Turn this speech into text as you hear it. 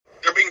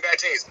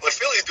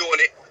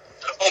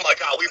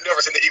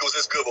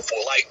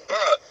like,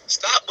 bruh,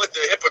 stop with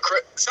the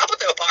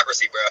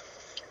hypocrisy, bruh.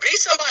 Beat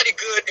somebody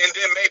good, and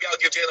then maybe I'll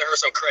give Jalen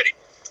Hurts some credit.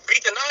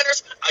 Beat the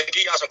Niners, I'll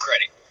give y'all some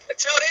credit.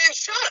 Until then,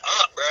 shut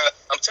up, bruh.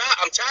 I'm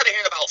tired of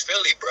hearing about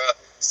Philly, bruh.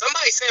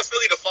 Somebody send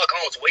Philly the fuck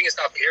home so we can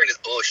stop hearing this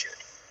bullshit.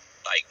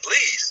 Like,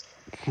 please.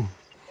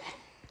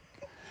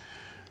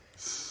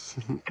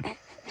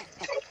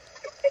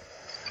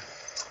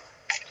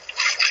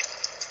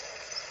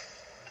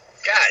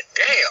 God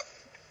damn.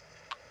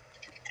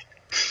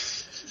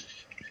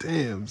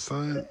 Damn,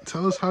 son.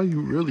 Tell us how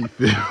you really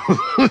feel.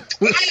 I'm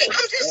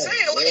just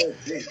saying, like,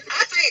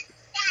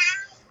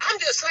 I'm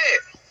just saying,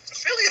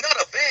 Philly's not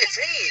a bad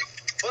team,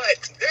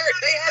 but they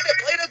haven't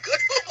played a good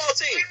football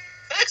team.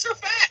 Facts are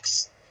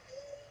facts.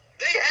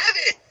 They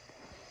haven't.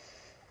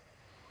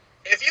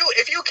 If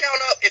you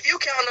count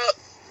up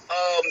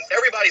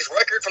everybody's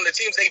record from the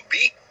teams they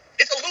beat,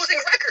 it's a losing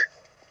record.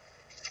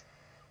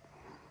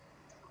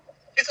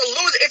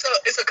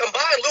 It's a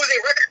combined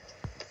losing record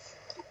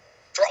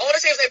for all the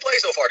teams they played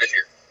so far this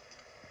year.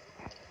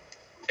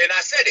 And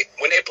I said it,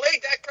 when they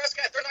played Dak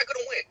Prescott, they're not going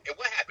to win. And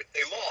what happened?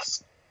 They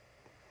lost.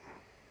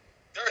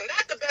 They're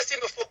not the best team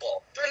in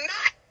football. They're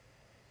not.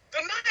 The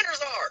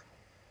Niners are.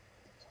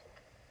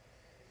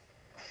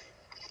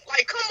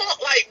 Like, come on,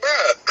 like,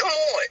 bruh, come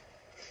on.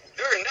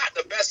 They're not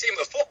the best team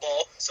in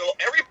football. So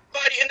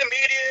everybody in the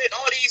media and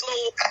all these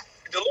little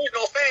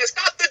delusional fans,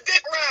 stop the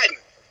dick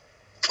riding.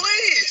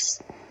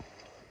 Please.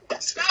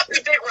 Stop the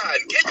dick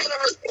riding. Get Jalen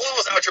Hurts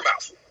balls out your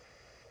mouth.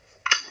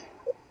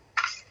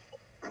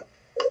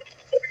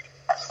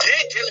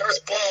 Get Jalen Hurts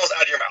balls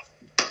out of your mouth.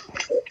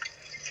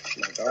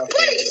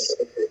 Please.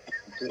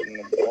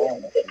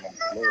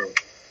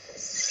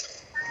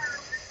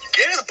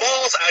 Get his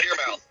balls out of your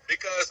mouth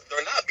because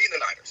they're not beating the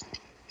Niners.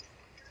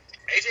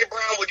 A.J.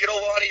 Brown will get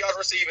over 100 yards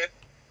receiving.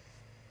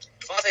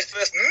 Devontae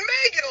Smith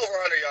may get over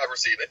 100 yards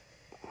receiving.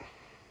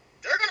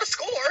 They're going to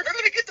score. They're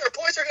going to get their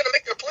points. They're going to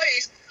make their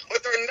plays,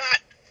 but they're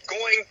not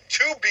going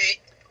to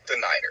beat the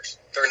Niners.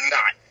 They're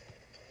not.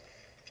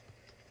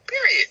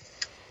 Period.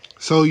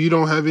 So you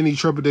don't have any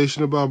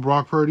trepidation about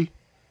Brock Purdy?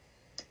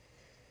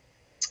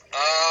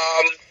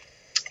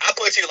 I'll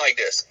put it to you like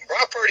this.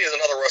 Brock Purdy is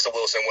another Russell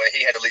Wilson when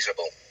he had the Legion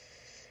Boom.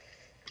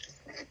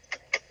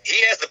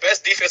 He has the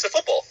best defense in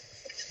football.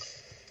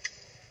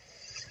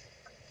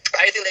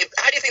 How do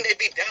you think they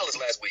beat Dallas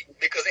last week?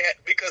 Because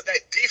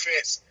that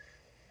defense,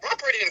 Brock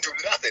Purdy didn't do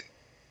nothing.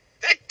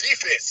 That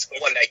defense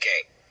won that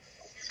game.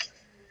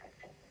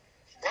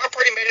 Brock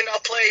Purdy made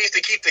enough plays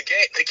to keep them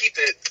ahead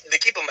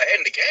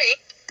in the game.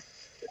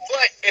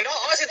 But in all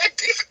honesty, their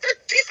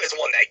defense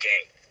won that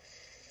game.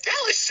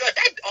 Dallas shut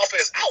that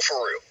offense out for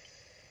real.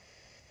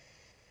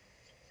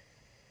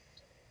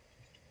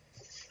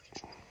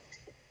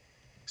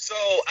 So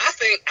I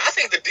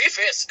think the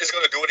defense is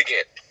going to do it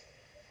again.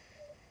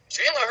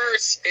 Jalen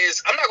Hurts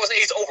is, I'm not going to say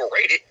he's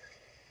overrated,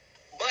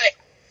 but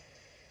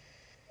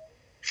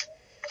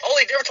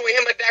only difference between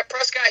him and Dak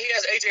Prescott, he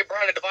has A.J.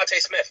 Brown and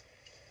Devontae Smith.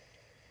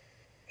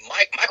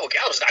 Michael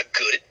Gallup's not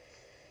good.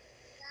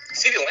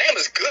 CeeDee Lamb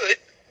is good.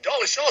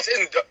 Dalton Schultz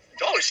ain't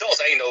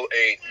no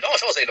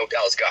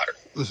Dallas Goedert.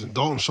 Listen,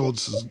 Dalton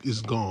Schultz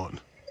is gone.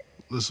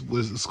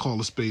 Let's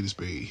call a spade a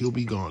spade. He'll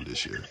be gone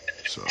this year.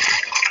 So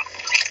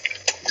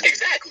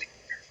exactly.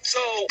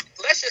 So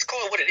let's just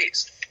call it what it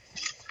is.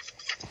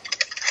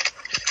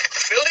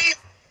 Philly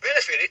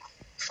benefited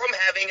from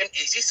having an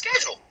easy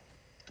schedule.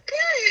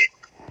 Period.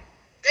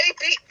 They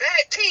beat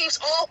bad teams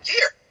all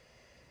year.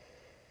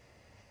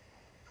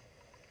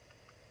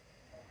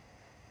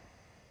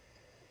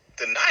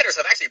 The Niners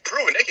have actually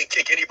proven they can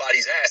kick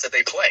anybody's ass that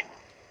they play.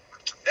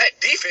 That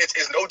defense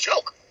is no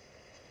joke.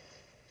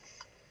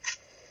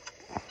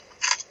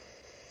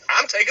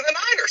 I'm taking the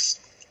Niners.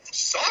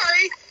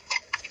 Sorry.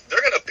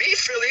 They're going to beat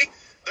Philly.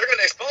 They're going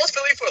to expose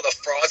Philly for the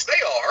frauds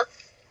they are.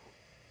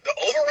 The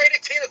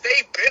overrated team that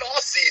they've been all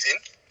season.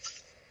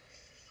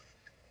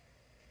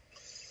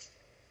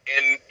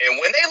 And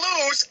when they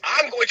lose,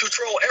 I'm going to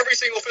troll every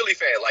single Philly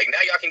fan. Like,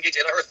 now y'all can get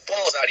Jalen Hurts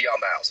balls out of y'all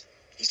mouths.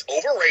 He's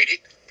overrated,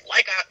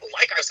 like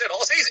I've said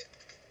all season.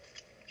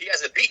 He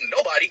hasn't beaten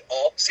nobody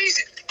all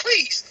season.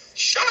 Please,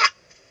 shut up.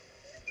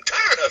 I'm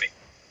tired of it.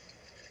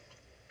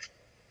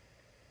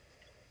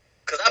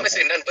 Because I've been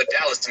saying nothing but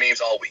Dallas memes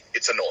all week.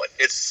 It's annoying.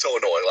 It's so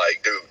annoying.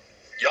 Like, dude,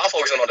 y'all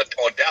focusing on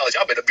Dallas.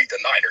 Y'all better beat the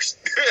Niners.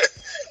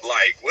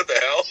 Like, what the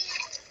hell?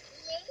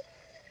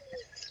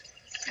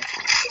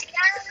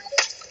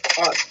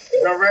 All right,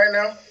 you done right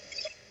now?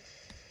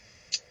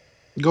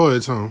 go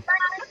ahead, Tom.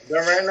 You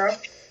done right now?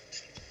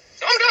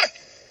 I'm done.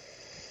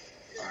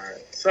 All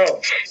right.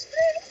 So,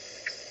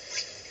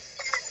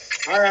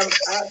 I'm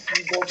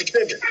going to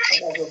pivot.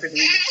 I'm not going to pick the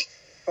Eagles.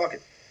 Fuck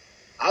it.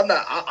 I'm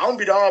going to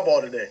be the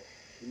oddball today.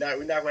 We're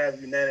not going to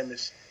have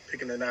unanimous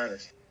picking the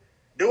Niners.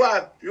 Do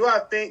I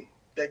think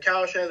that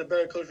Kyle Shanahan's a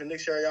better coach than Nick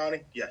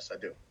Sirianni? Yes, I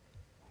do.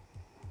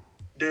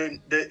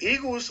 The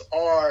Eagles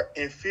are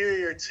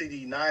inferior to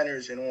the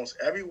Niners in almost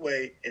every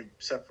way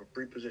except for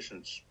three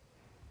positions.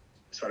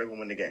 That's why they will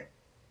win the game.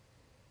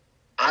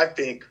 I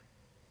think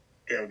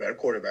they have a better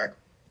quarterback.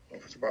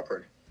 Offensive Brock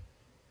Purdy.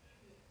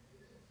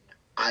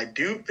 I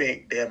do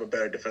think they have a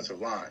better defensive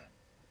line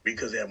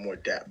because they have more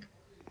depth.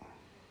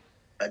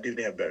 I do think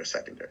they have better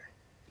secondary.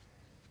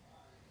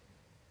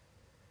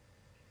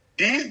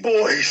 These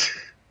boys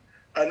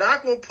are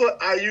not going to put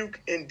Ayuk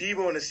and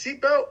Deebo in a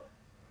seatbelt.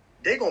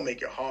 They're going to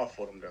make it hard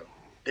for them, though.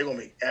 They're going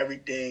to make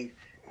everything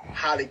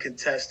highly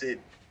contested,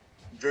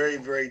 very,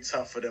 very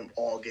tough for them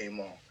all game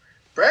long.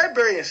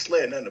 Bradbury and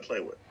Slay are nothing to play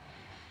with.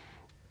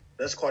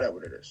 Let's call that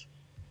what it is.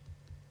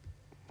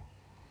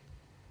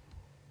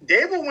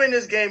 They will win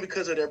this game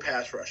because of their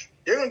pass rush.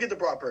 They're going to get the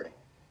Brock Purdy.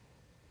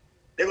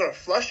 They're going to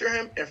fluster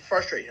him and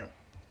frustrate him.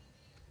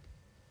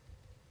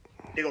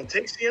 They're going to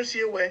take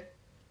CMC away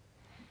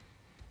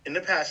in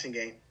the passing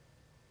game.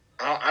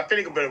 I think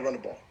they can better run the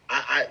ball.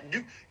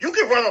 You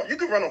can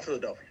run on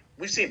Philadelphia.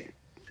 We've seen it.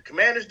 The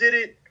Commanders did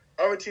it.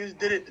 Other teams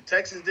did it. The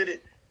Texans did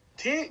it.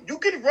 You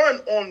can run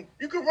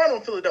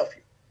on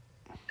Philadelphia.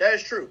 That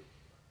is true.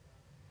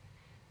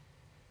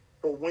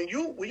 But when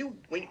you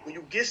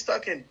get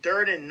stuck in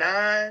 3rd and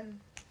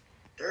 9,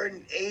 3rd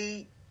and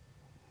 8,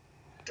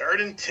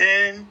 3rd and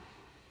 10,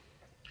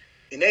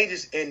 and they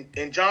just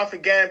and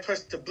Jonathan Gannon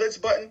pressed the blitz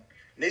button and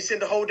they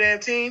send the whole damn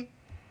team,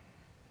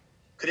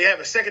 could they have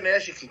a second that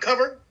actually can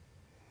cover?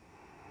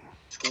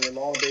 It's gonna be a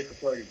long day for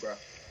Purdy, bro.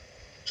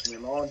 It's gonna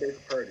be a long day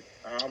for Purdy.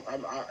 It's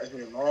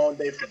gonna be a long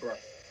day for bro.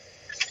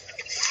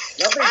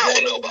 I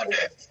don't know about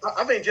that.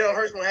 I think Jalen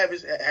Hurts gonna have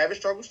his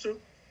struggles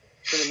too.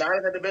 Because the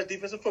Niners have the best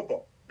defensive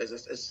football. Let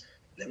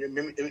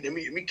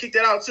me kick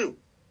that out too.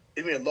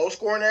 It's been a low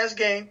scoring ass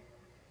game.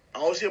 I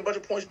don't see a bunch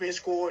of points being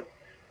scored.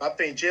 I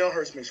think Jalen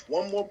Hurts makes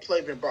one more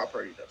play than Brock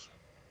Purdy does.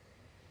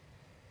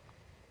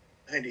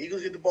 I think the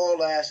Eagles get the ball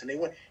last and they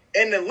win.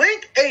 And the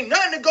link ain't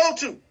nothing to go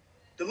to.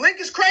 The link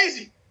is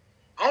crazy.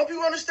 I don't know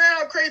if you understand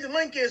how crazy the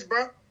link is,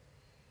 bro.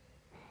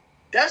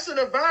 That's an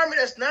environment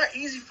that's not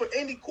easy for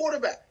any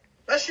quarterback.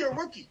 Unless you're a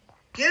rookie.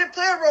 He didn't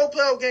play a road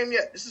playoff game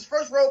yet. This is his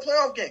first road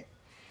playoff game.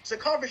 It's a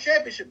conference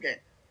championship game.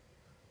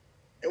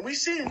 And we've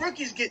seen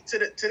rookies get to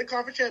the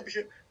conference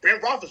championship, Ben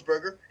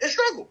Roethlisberger, and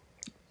struggle.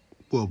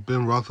 Well,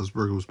 Ben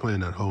Roethlisberger was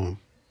playing at home.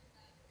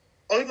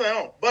 Oh, he playing at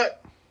home.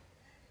 But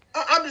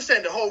I'm just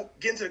saying the whole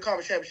getting to the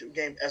conference championship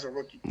game as a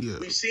rookie. Yeah.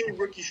 We've seen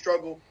rookies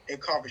struggle in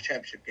conference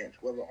championship games,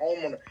 whether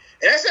home or not.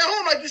 And that's at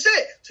home, like you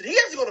said. So he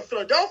has to go to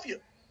Philadelphia.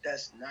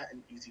 That's not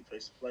an easy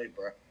place to play,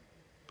 bro.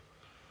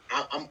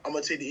 I'm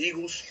going to take the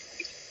Eagles.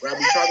 Would I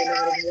be chalking the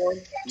Niners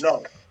one?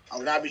 No. I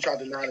would not be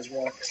chalking the Niners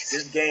one.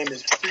 This game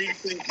is pretty even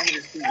Steven,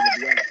 to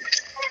be honest with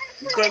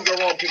you. You couldn't go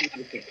wrong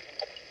picking this game.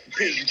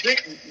 You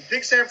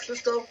pick San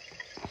Francisco,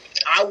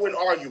 I wouldn't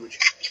argue with you.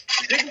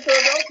 You pick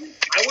Philadelphia,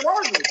 I would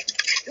argue with you.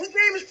 This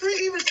game is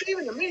pretty even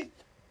Steven to me.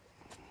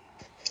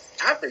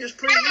 I think it's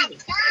pretty even.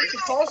 It's a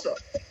toss-up.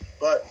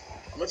 But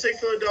I'm going to take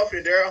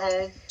Philadelphia. They're at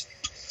home.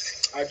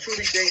 I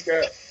truly think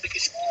that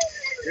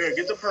they're going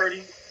to get the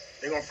Purdy.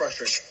 They're going to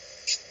frustrate him.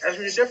 That's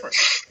really different.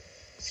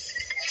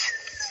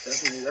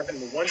 That's really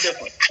one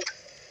difference.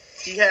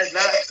 He has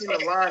not seen a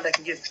line that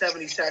can get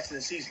 70 sacks in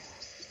the season.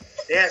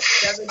 They have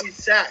 70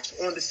 sacks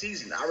on the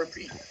season. I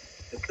repeat.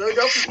 The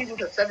Philadelphia Eagles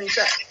have 70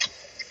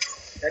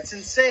 sacks. That's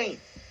insane.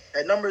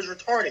 That number is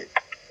retarded.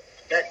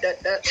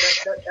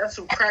 That's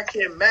some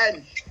crackhead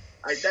Madden.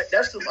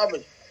 That's some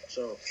other.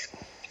 So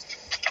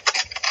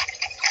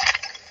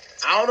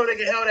I don't know if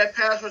they can handle that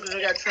pass rush.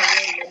 They got Trent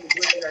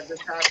Williams that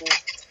just tackle.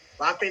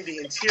 But I think the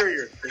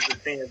interior is the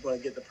thing that's going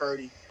to get the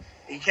Purdy.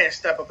 He can't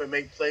step up and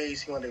make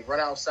plays. He want to run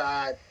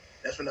outside.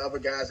 That's when the other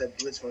guys that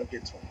blitz going to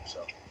get to him.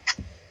 So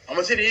I'm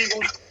going to take the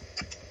Eagles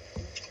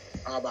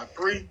by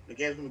 3. The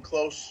game's going to be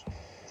close.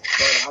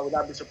 But I would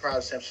not be surprised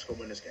if San Francisco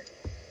win this game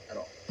at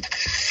all.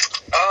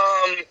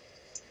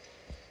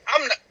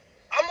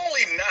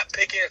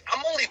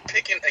 I'm only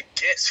picking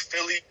against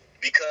Philly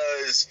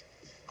because,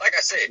 like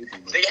I said,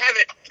 they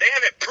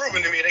haven't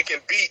proven to me they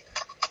can beat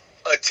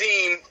a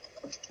team,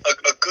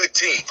 a good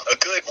team, a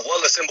good,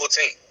 well-assembled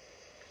team.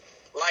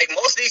 Like,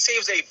 most of these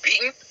teams they've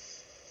beaten,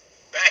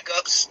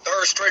 backups,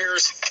 third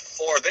stringers,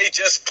 or they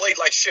just played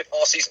like shit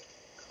all season.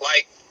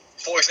 Like,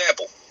 for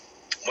example,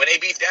 when they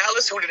beat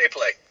Dallas, who did they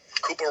play?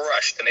 Cooper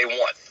Rush, and they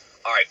won.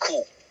 All right,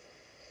 cool.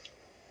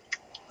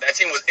 That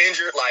team was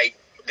injured, like,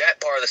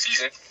 that part of the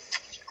season.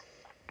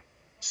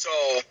 So,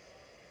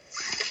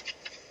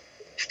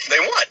 they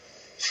won.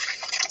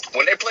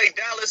 When they played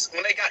Dallas,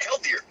 when they got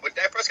healthier, with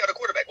Dak Prescott a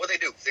quarterback, what they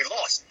do? They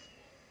lost.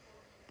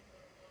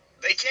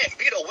 They can't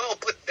beat a I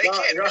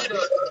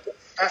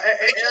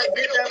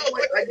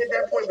get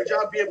that point, but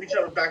y'all beat each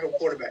other's backup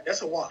quarterback.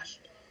 That's a wash.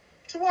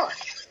 It's a wash.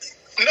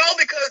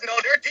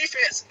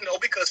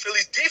 Because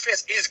Philly's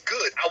defense is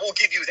good. I will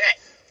give you that.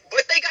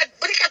 But they got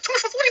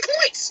torched for 40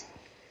 points.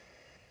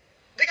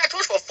 They got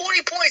torched for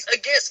 40 points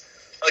against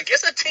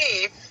a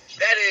team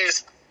that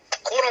is,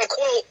 quote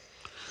unquote,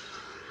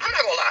 I'm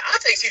not gonna lie, I'll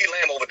take CeeDee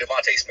Lamb over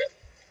Devontae Smith.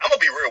 I'm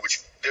gonna be real with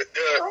you.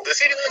 The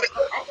CeeDee Lamb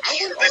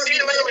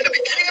in the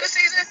beginning of the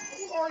season,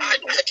 I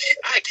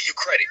give you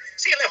credit.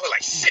 CeeDee Lamb was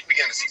like shit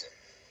beginning of the season.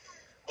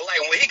 But like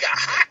when he got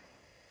hot,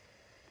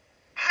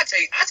 I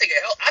take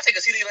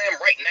a CeeDee Lamb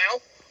right now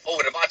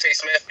over Devontae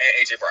Smith and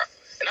AJ Brown.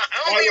 And I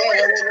don't mean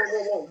real.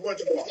 Hold on,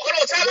 Hold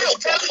on, time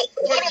out.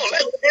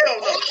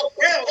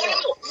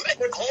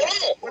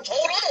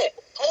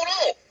 Hold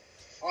on.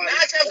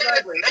 Nine times out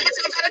of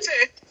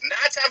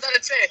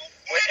 10,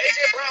 when AJ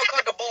Brown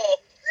caught the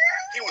ball,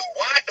 he was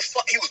wide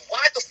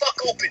the fuck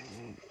open.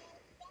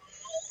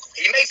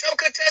 He made some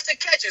contested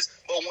catches,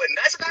 but when 9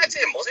 times out of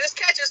 10, most of his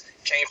catches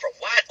came from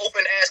wide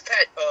open ass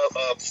wide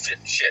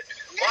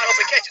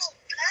open catches.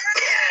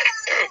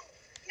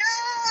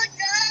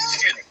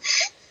 Excuse me.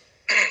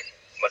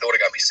 My daughter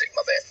got me sick,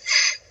 my bad.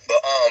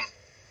 But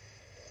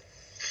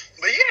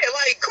yeah,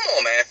 like, come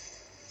on, man.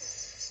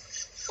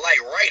 Like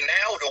right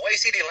now, the way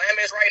CD Lamb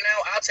is right now,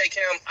 I'll take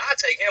him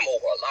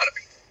over a lot of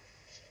people.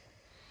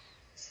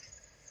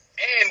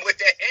 And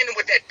with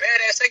that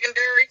badass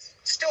secondary,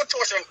 still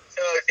torch them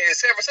in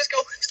San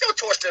Francisco, still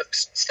torch the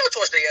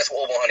ass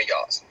for over 100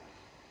 yards.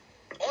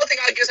 Only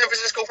thing I give San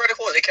Francisco credit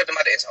for is they kept them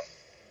out the end zone.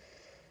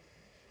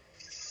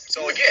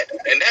 So again,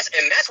 and that's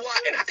why,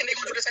 and I think they're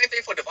gonna do the same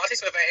thing for Devontae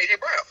Smith and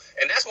AJ Brown,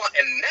 and that's why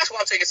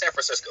I'm taking San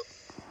Francisco.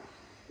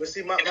 But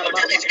see, but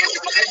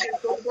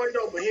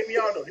hear me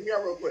out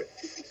real quick.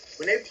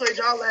 When they played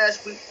y'all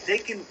last week,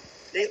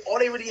 all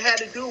they really had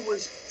to do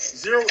was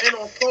zero in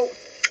on Folk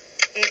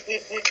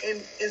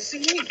and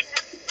CD.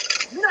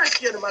 You're not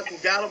scared of Michael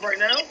Gallup right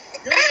now.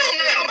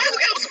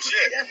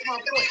 That's my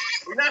point.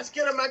 You're not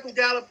scared of Michael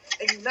Gallup,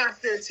 and you're not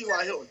scared of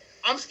T.Y. Hilton.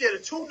 I'm scared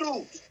of two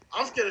dudes.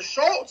 I'm scared of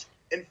Schultz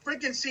and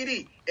freaking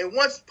CD. And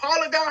once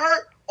Pollard got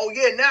hurt, oh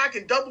yeah, now I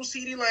can double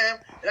CD Lamb,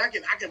 and I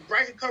can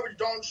bracket coverage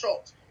Dalton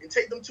Schultz and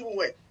take them two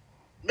away.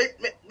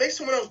 Make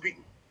someone else beat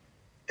me.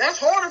 That's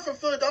harder for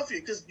Philadelphia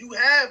because you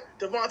have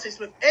Devontae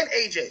Smith and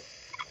AJ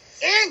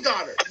and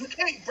Goddard. You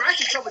can't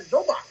bracket coverage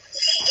nobody.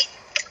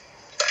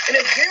 And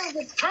if Darren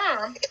gets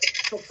time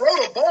to throw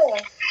the ball,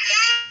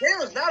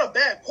 Darren's not a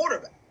bad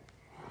quarterback.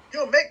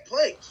 He'll make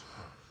plays.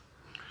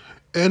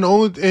 And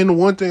the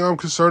one thing I'm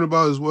concerned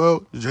about as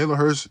well, Jalen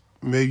Hurts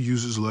may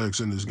use his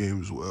legs in this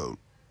game as well.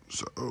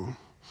 So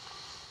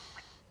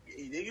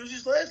he did use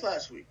his legs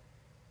last week.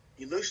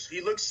 He looks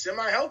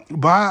semi-healthy.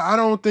 But I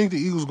don't think the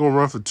Eagles gonna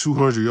run for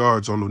 200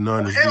 yards on the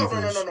Niners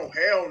defense.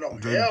 Hell no.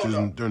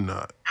 They're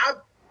not. I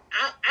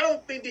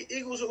don't think the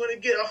Eagles are gonna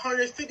get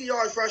 150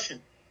 yards rushing.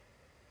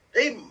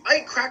 They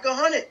might crack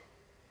 100,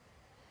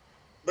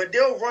 but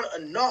they'll run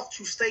enough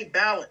to stay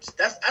balanced.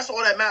 That's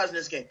all that matters in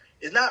this game.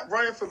 It's not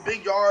running for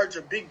big yards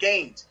or big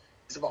gains.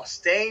 It's about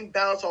staying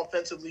balanced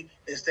offensively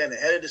and staying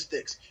ahead of the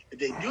sticks. If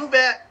they do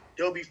that,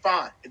 they'll be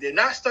fine. If they're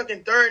not stuck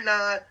in 3rd and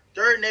 9,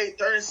 3rd and 8,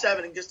 3rd and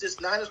 7 against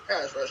this Niners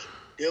pass rush,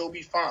 they'll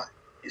be fine.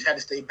 You just had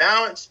to stay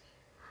balanced.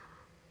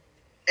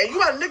 And you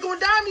got to nickel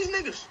and dime these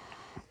niggas.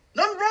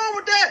 Nothing wrong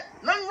with that.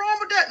 Nothing wrong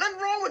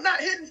with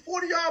not hitting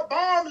 40-yard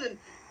bombs and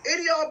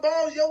 80-yard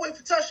bombs your way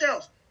for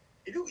touchdowns.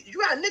 If you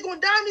got to nickel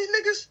and dime these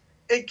niggas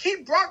and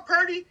keep Brock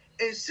Purdy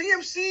and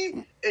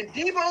CMC and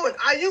Debo and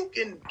Ayuk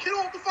and Kittle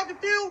off the fucking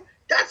field,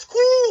 that's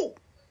cool.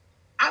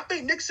 I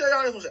think Nick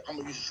Sirianni was like, I'm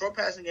going to use a short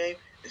passing game,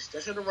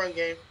 extension of the run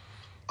game.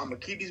 I'm going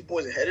to keep these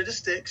boys ahead of the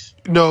sticks.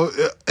 No,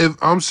 if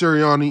I'm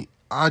Sirianni,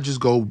 I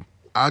just go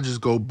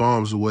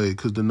bombs away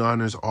because the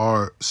Niners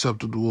are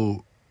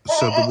susceptible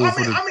for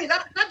the... I mean,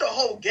 not the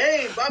whole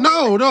game. But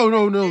No.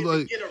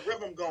 Like, get a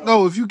rhythm going.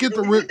 No, if you get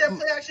the rhythm... that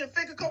play action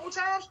fake a couple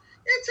times,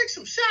 it takes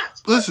some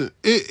shots. Listen,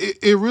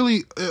 it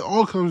really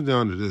all comes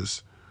down to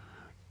this.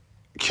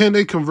 Can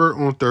they convert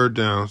on 3rd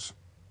downs?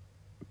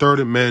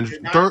 3rd and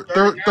manageable.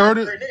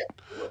 3rd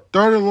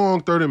and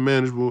long, 3rd and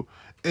manageable.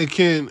 And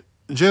can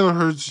Jalen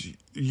Hurts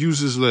use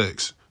his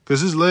legs? Because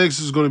his legs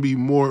is going to be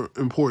more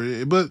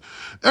important. But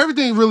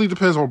everything really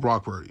depends on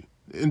Brock Purdy.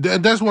 And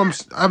that's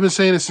what I've been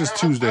saying it since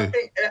Tuesday.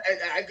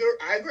 I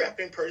agree. I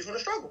think Purdy's going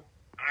to struggle.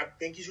 I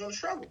think he's going to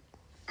struggle.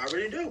 I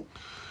really do.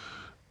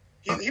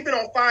 He's been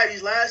on fire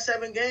these last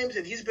 7 games,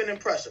 and he's been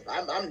impressive.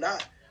 I'm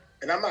not.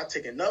 And I'm not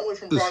taking nothing away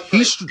from Brock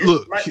Purdy.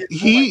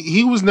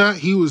 He was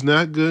not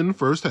good in the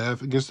first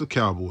half against the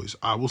Cowboys.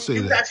 I will say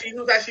that. He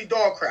was actually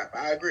dog crap.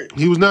 I agree.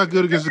 He was not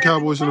good against the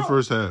Cowboys in the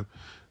first half.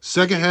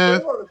 Second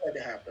half,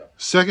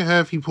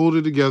 he pulled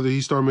it together.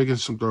 He started making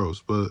some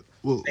throws. But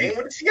same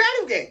with the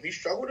Seattle game. He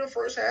struggled in the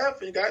first half,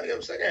 and he got it together in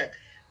the second half.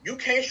 You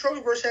can't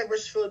struggle first half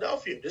versus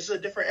Philadelphia. This is a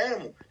different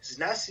animal. This is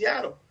not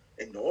Seattle.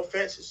 And no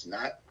offense, it's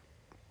not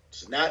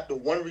the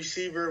one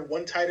receiver,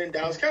 one tight end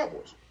Dallas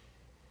Cowboys.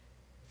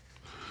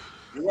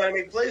 You want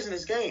to make plays in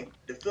this game.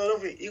 The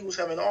Philadelphia Eagles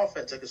have an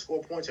offense that can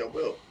score points at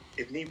will,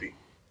 if need be.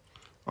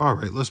 All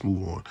right, let's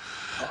move on.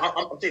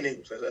 I'm taking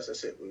Eagles.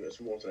 That's it. Let's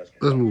move on to the next game.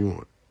 Let's move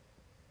on.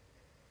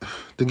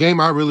 The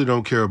game I really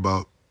don't care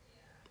about,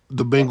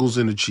 the Bengals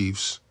and the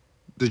Chiefs.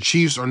 The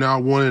Chiefs are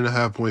now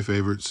 1.5-point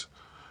favorites.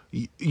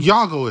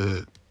 Y'all go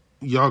ahead.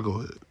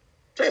 I'm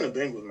taking the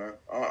Bengals, man.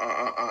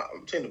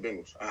 I'm taking the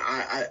Bengals.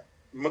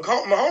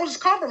 Mahomes is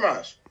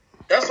compromised.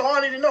 That's all I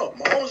need to know.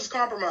 Mahomes is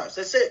compromised.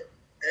 That's it.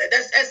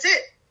 That's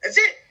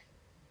it.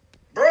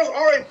 Burrow's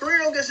already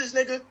 3-0 against this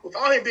nigga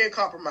without him being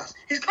compromised.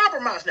 He's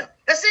compromised now.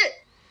 That's it.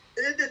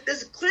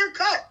 There's a clear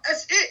cut.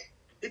 That's it.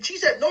 The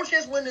Chiefs have no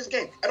chance of winning this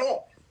game at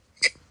all.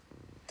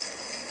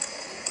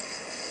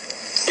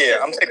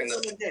 Yeah, I'm taking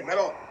the game at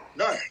all.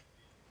 None.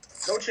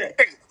 No chance.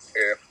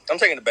 Yeah, I'm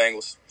taking the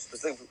Bengals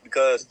specifically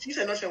because She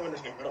said no chance win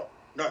this game at all.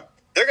 None.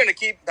 they're going to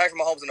keep Patrick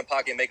Mahomes in the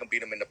pocket and make him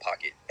beat him in the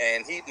pocket.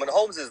 And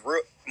Mahomes is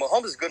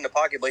good in the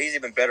pocket, but he's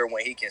even better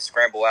when he can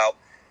scramble out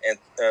and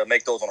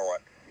make those on a run.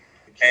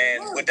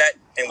 And with that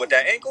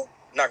ankle,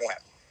 not going to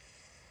happen.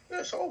 Yeah,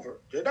 it's over.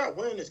 They're not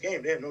winning this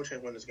game. They have no chance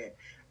of winning this game.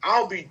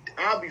 I'll be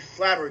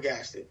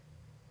flabbergasted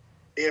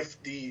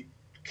if the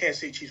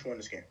Kansas City Chiefs win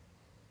this game.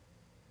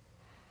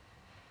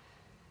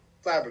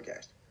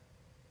 Flabbergasted.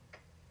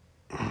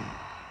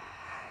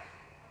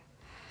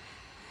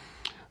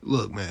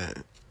 Look,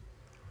 man.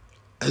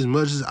 As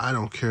much as I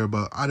don't care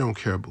about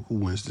who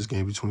wins this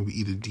game between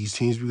either of these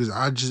teams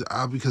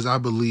because I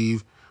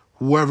believe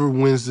whoever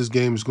wins this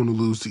game is going to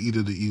lose to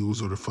either the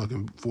Eagles or the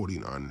fucking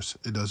 49ers.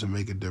 It doesn't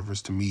make a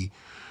difference to me.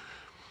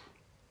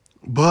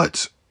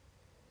 But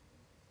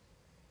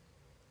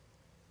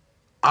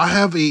I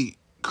have a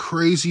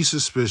crazy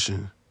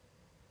suspicion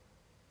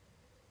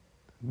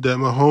that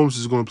Mahomes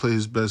is going to play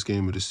his best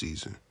game of the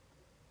season.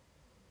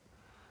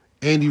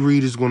 Andy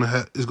Reid is going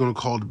to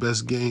call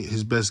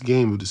his best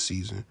game of the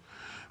season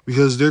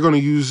because they're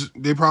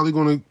probably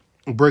going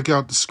to break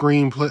out the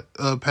screen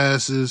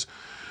passes.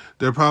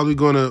 They're probably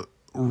going to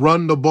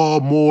run the ball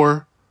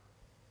more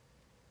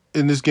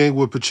in this game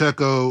with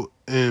Pacheco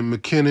and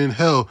McKinnon.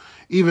 Hell,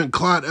 even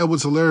Clyde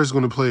Edwards-Helaire is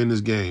going to play in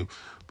this game.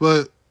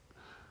 But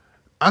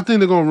I think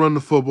they're going to run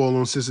the football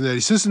on Cincinnati.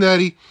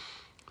 Cincinnati,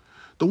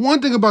 the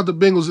one thing about the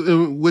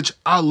Bengals, which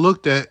I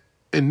looked at,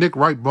 and Nick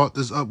Wright brought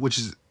this up, which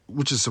is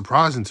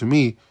surprising to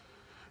me,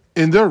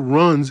 in their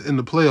runs in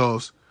the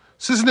playoffs,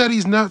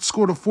 Cincinnati's not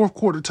scored a fourth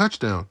quarter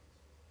touchdown.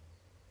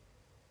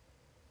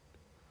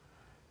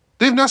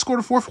 They've not scored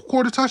a fourth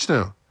quarter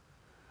touchdown.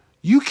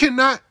 You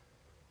cannot,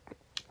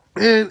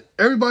 and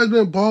everybody's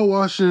been ball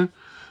washing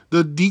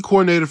the D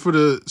coordinator for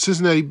the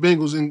Cincinnati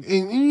Bengals, and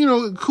you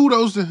know,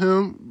 kudos to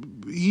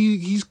him.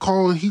 He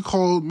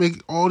called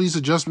make all these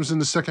adjustments in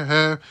the second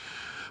half.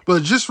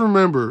 But just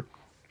remember,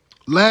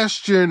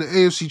 last year in the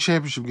AFC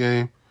Championship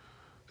game,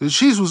 the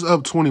Chiefs was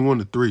up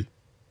 21-3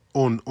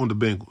 on the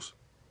Bengals.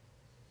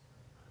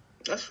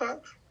 That's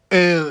facts.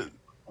 And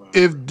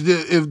if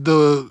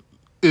the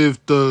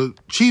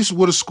Chiefs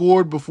would have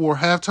scored before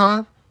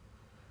halftime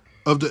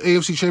of the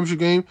AFC Championship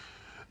game,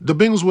 the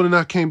Bengals would have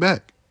not came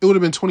back. It would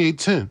have been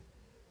 28-10.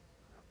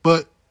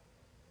 But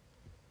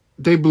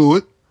they blew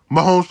it.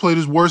 Mahomes played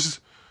his worst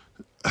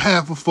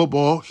half of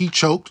football. He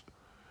choked.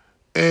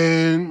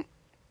 And,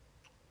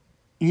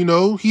 you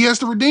know, he has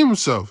to redeem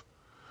himself.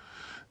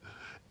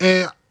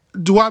 And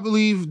do I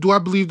believe the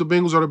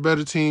Bengals are the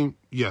better team?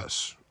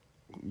 Yes.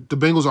 The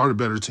Bengals are the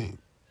better team.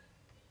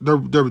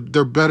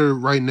 They're better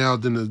right now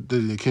than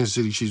the Kansas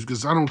City Chiefs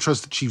because I don't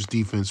trust the Chiefs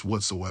defense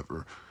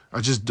whatsoever.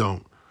 I just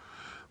don't.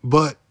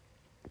 But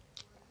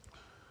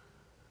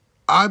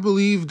I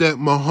believe that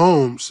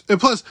Mahomes, and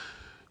plus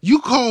you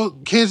call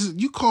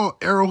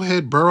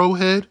Arrowhead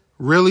Burrowhead?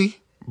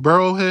 Really?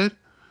 Burrowhead?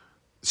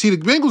 See, the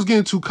Bengals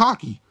getting too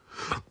cocky.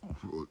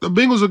 The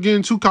Bengals are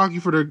getting too cocky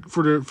for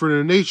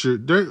their nature.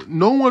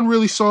 No one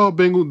really saw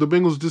the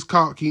Bengals this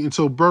cocky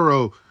until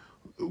Burrow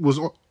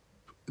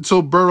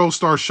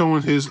started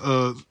showing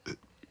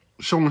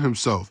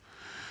himself.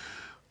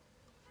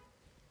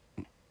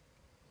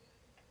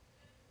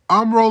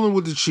 I'm rolling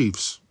with the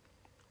Chiefs.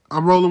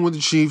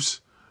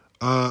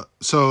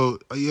 So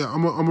yeah,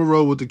 I'm gonna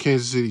roll with the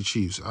Kansas City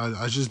Chiefs.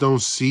 I just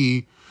don't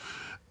see.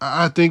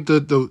 I think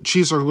that the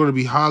Chiefs are going to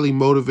be highly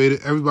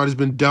motivated. Everybody's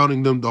been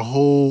doubting them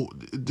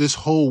this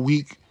whole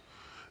week,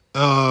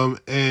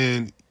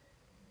 and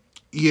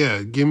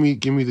yeah, give me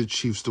the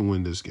Chiefs to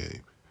win this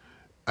game.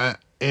 I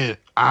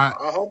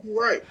hope you're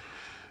right.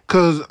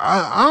 Because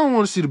I don't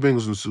want to see the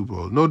Bengals in the Super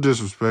Bowl. No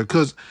disrespect.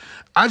 Because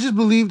I just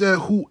believe that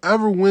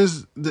whoever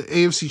wins the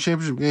AFC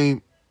Championship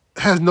game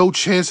has no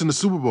chance in the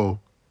Super Bowl.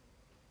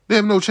 They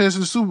have no chance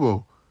in the Super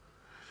Bowl.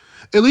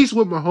 At least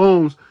with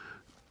Mahomes,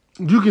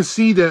 you can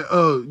see that,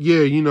 Mahomes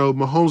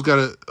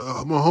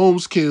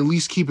can at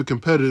least keep it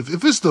competitive.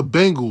 If it's the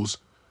Bengals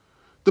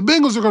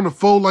are going to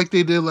fold like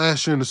they did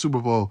last year in the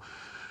Super Bowl.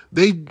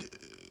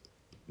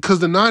 Because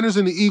the Niners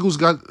and the Eagles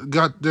got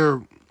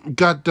their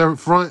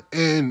front,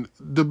 and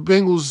the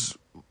Bengals,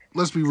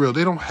 let's be real,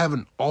 they don't have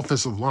an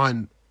offensive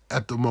line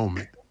at the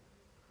moment.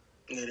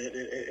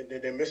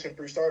 They're missing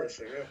 3 starters,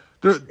 so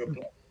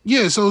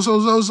yeah. So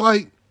it's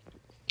like,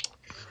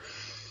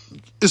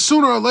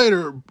 sooner or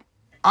later,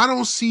 I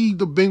don't see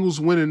the Bengals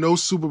winning no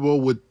Super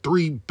Bowl with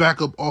 3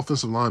 backup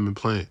offensive linemen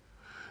playing.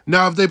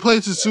 Now, if they play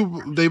the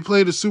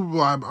Super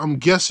Bowl, I'm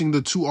guessing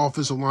the 2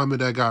 offensive linemen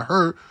that got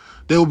hurt,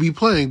 they will be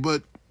playing,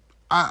 but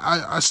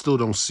I still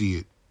don't see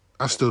it.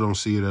 I still don't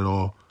see it at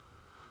all.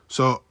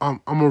 So I'm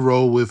gonna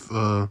roll with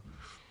the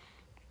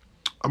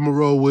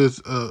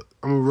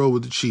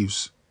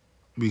Chiefs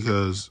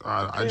because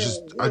I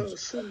just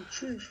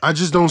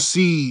don't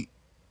see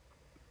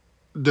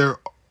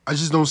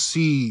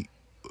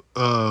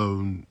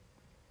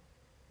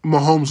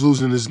Mahomes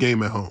losing this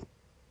game at home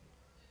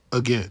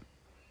again.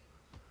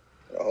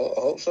 I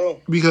hope so.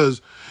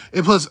 Because,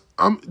 and plus,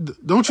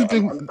 don't you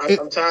think?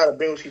 I'm tired of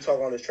Bengals keep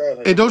talking on this trash.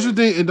 Like and don't you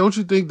think? And don't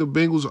you think the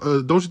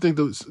Bengals? Don't you think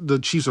the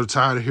Chiefs are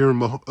tired of hearing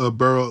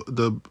Burrow?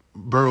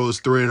 Burrow is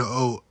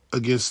 3-0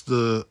 against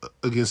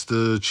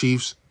the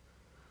Chiefs.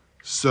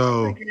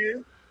 So. I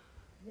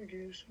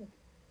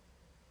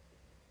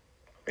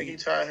think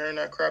he's tired of hearing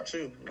that crap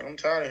too. I'm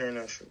tired of hearing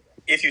that shit.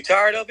 If you're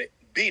tired of it,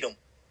 beat them.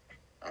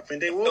 I think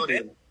they will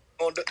beat them.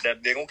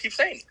 They're gonna keep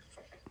saying it.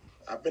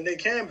 I think they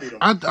can beat them.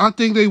 I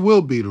think they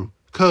will beat them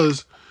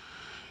because,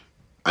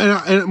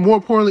 and more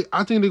importantly,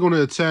 I think they're going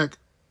to attack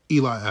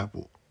Eli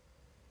Apple.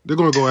 They're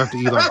going to go after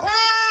Eli.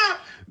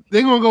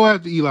 They're going to go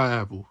after Eli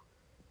Apple.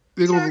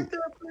 They're going to.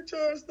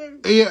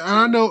 Yeah,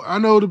 and I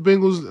know the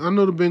Bengals. I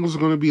know the Bengals are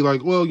going to be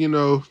like, well, you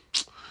know,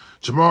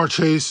 Jamar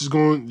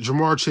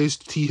Chase,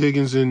 T.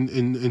 Higgins,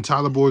 and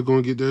Tyler Boyd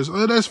going to get theirs.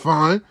 Oh, that's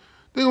fine.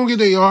 They're going to get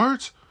their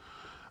yards.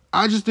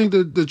 I just think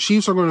that the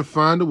Chiefs are going to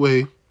find a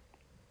way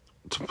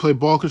to play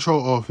ball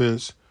control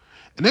offense,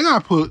 and they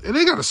got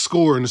to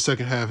score in the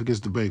second half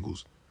against the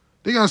Bengals.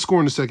 They got to score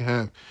in the second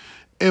half,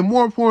 and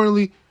more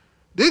importantly,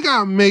 they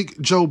got to make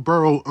Joe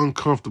Burrow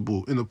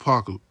uncomfortable in the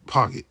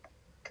pocket.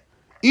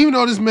 Even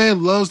though this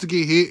man loves to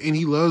get hit and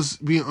he loves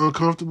being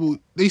uncomfortable,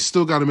 they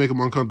still got to make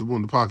him uncomfortable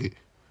in the pocket.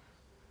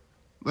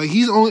 Like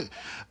he's only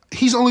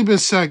been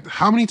sacked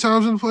how many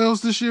times in the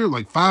playoffs this year?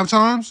 Like 5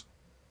 times?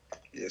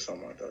 Yeah,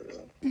 something like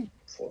that. Yeah.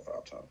 4 or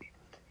 5 times.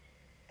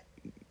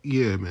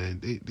 Yeah,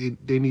 man,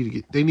 they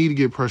need to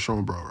get pressure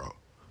on Burrow.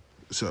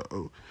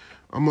 So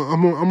I'm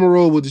a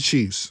roll with the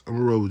Chiefs.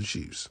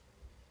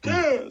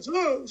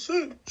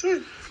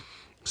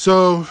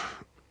 So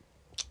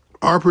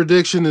our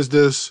prediction is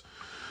this: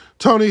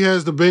 Tony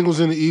has the Bengals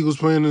and the Eagles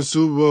playing in the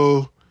Super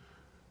Bowl.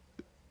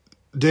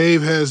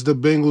 Dave has the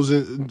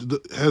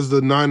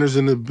Niners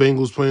and the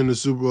Bengals playing in the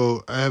Super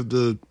Bowl. I have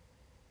the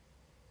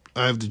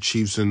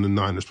Chiefs and the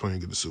Niners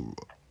playing in the Super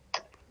Bowl.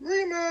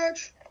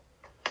 Rematch.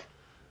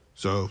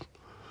 So,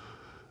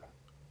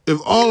 if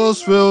all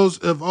else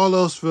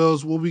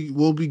fails,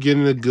 we'll be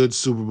getting a good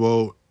Super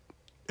Bowl.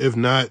 If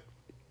not,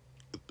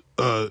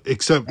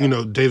 except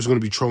Dave's going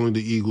to be trolling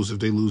the Eagles if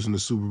they lose in the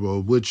Super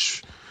Bowl,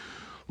 which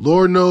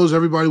Lord knows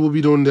everybody will be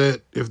doing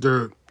that if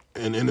they're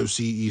an NFC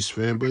East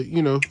fan. But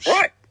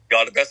right,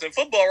 y'all the best in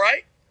football,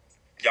 right?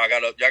 Y'all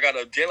got a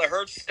Jalen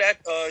Hurts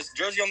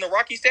jersey on the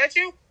Rocky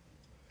statue.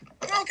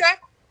 Okay,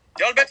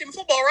 y'all the best in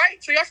football, right?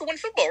 So y'all should win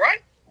football,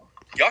 right?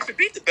 Y'all should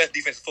beat the best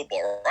defense in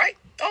football, right?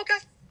 Okay.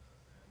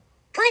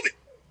 Prove it.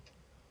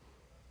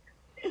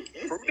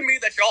 Prove to me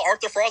that y'all aren't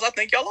the frauds I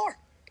think y'all are.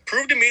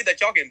 Prove to me that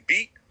y'all can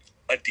beat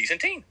a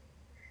decent team.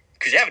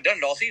 Because you haven't done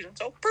it all season,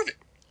 so prove it.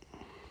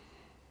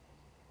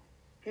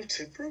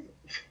 Prove it.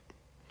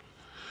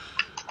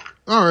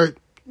 All right.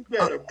 You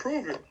gotta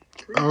prove it.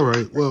 All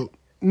right. Well,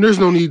 there's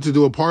no need to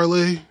do a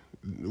parlay.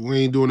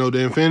 We ain't doing no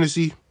damn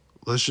fantasy.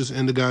 Let's just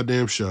end the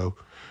goddamn show.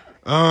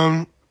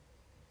 Let's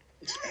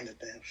end the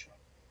damn show.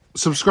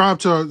 Subscribe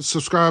to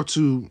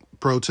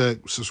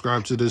ProTech.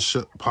 Subscribe to this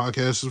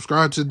podcast.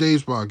 Subscribe to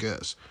Dave's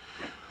podcast.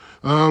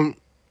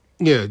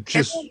 Yeah,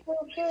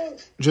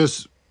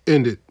 just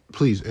end it.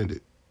 Please end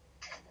it.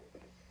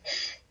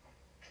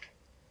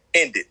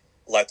 End it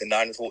like the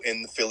Niners will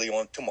end the Philly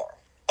on tomorrow.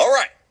 All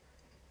right.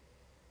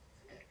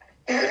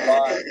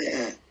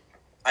 Goodbye.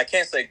 I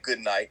can't say good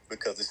night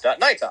because it's not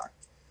nighttime.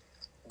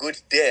 Good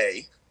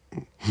day.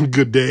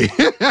 Good day.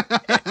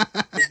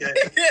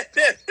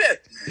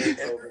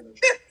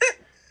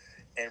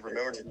 And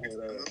remember to be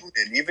good.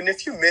 And even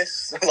if you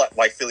miss,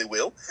 like Philly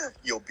will,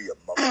 you'll be a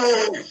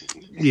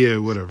motherfucker. Yeah,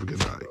 whatever. Good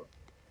night.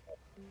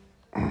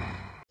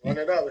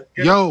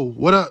 Yo,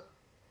 what up?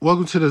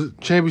 Welcome to the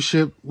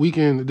championship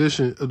weekend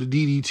edition of the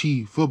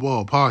DDT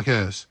football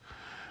podcast.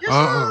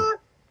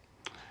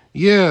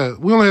 Yeah,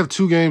 we only have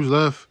 2 games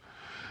left.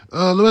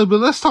 But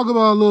let's talk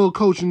about a little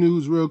coaching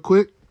news real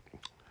quick.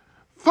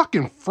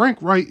 Fucking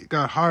Frank Wright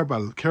got hired by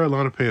the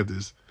Carolina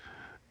Panthers.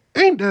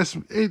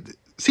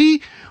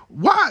 See,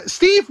 why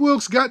Steve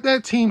Wilkes got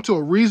that team to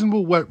a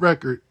reasonable wet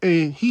record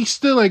and he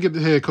still ain't get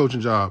the head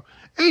coaching job.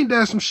 Ain't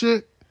that some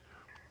shit?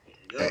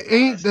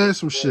 Ain't that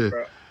some shit?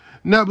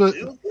 Now, but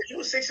you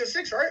was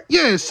 6-6, right?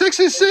 Yeah,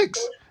 6-6.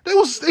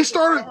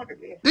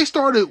 They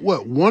started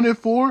what,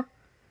 1-4?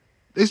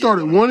 They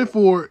started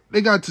 1-4.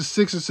 They got to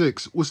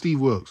 6-6 with Steve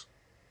Wilkes.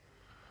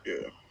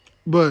 Yeah,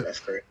 but that's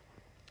great.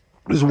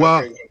 It's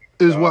wild.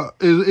 It's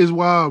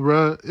wild,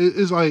 bro.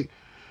 It's like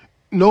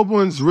no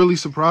one's really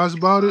surprised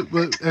about it,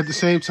 but at the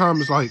same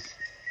time, it's like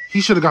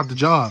he should have got the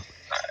job.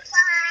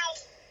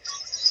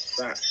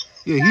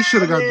 Yeah, he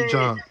should have got the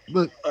job.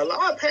 But a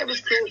lot of Panthers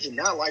creators do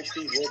not like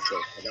Steve Wilkes,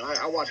 though.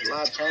 I watch a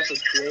lot of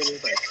Panthers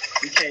creators. Like,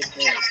 we can't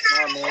stand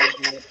time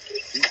management.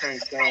 We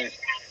can't stand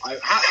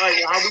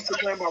how we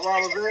complain about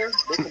Ron Rivera.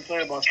 They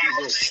complain about Steve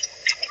Wilkes.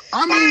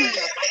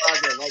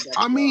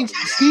 I mean,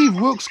 Steve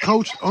Wilkes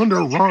coached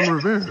under Ron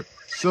Rivera,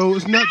 so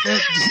it's not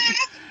that.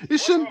 It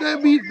shouldn't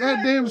that be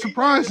that damn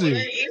surprising. All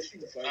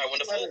right, when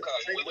the phone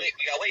comes, we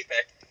got wait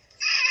back.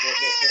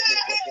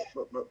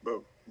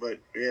 But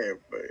yeah,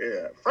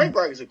 Frank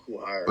Reich is a cool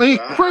hire.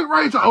 Frank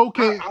Reich's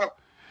okay.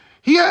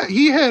 He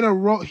had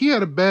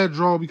a bad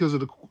draw because of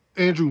the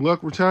Andrew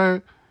Luck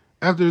retired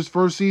after his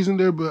first season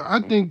there, but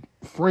I think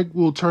Frank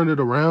will turn it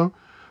around.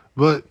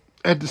 But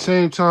at the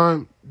same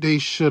time, they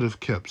should have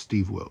kept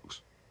Steve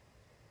Wilkes.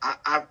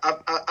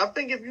 I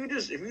think if you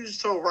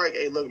just told Reich,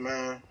 hey, look,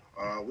 man,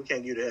 we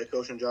can't give you the head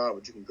coaching job,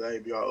 but you can gladly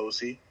be our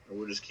OC, and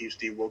we'll just keep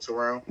Steve Wilkes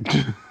around.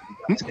 You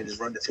guys can just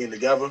run the team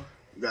together.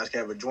 You guys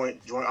can have a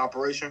joint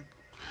operation.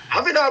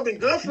 I think that would be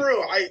good for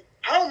real. I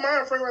don't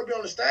mind Frank Reich being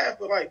on the staff,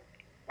 but like,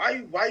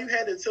 why you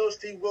had to tell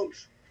Steve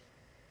Wilkes,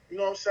 you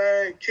know what I'm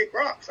saying, kick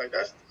rocks? Like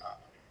that's,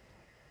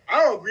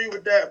 I don't agree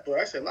with that, but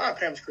I said a lot of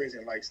Pam's crazy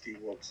and like Steve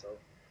Wilkes, so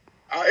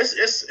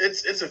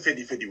it's a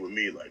 50-50 with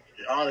me. Like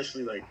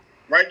honestly, like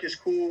Reich is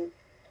cool.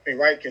 I think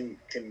Reich can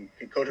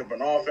coach up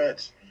an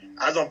offense.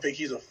 I don't think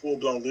he's a full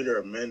blown leader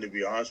of men, to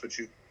be honest with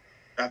you.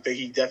 I think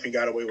he definitely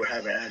got away with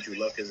having Andrew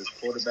Luck as his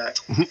quarterback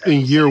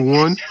in year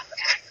one.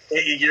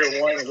 In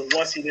year one,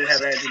 once he didn't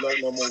have Andrew Luck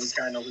no more, we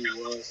kind of know who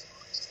he was.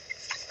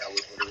 That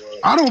was what it was.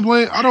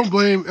 I don't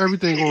blame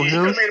everything on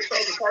him. He made a play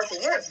with Carson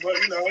Wentz, but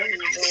you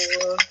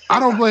know, I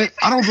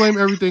don't blame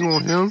everything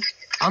on him.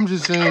 I'm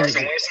just saying.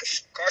 Carson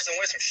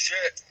Wentz some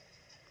shit.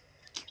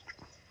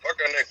 Fuck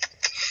that nigga.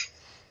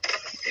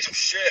 He's some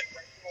shit.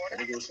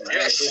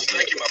 Yes,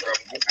 thank you, my brother.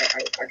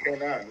 I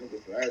cannot.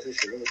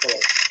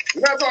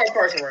 We're not talking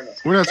Carson right now.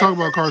 We're not talking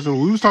about Carson.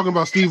 We was talking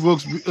about Steve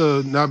Wilkes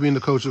not being the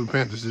coach of the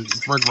Panthers and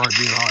Frank Reich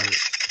being hired.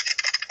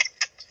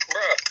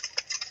 Bruh.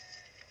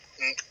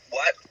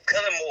 What?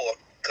 Kellen Moore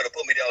could have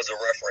put me down as a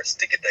reference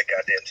to get that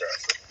goddamn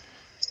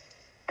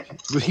job.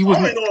 But he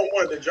wasn't. I only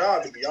wanted the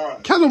job, to be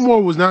honest. Kellen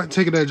Moore was not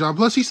taking that job.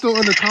 Plus, he's still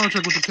under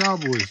contract with the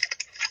Cowboys.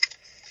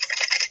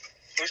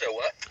 Who said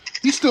what?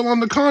 He's still on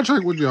the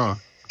contract with y'all.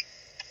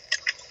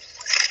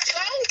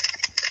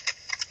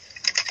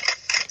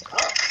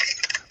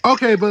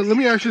 Okay, but let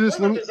me ask you this.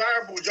 It was a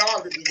desirable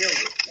job to begin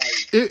with.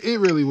 Like, it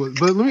really was.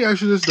 But let me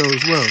ask you this, though,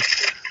 as well.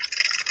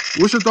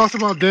 What's your thoughts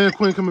about Dan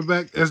Quinn coming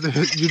back as your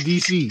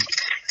DC?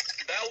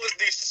 That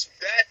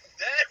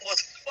was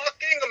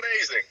fucking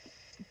amazing.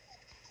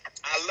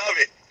 I love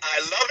it.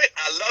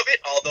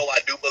 Although I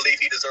do believe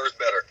he deserves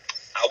better.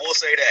 I will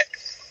say that.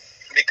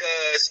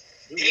 Because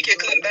he can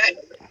come back.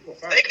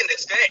 They can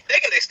extend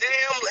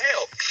him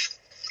hell.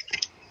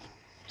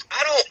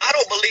 I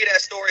don't believe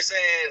that story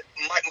saying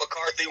Mike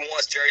McCarthy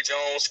wants Jerry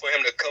Jones for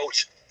him to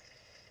coach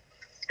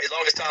as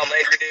long as Tom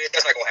Landry did.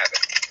 That's not gonna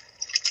happen.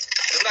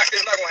 It's not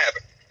gonna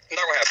happen. It's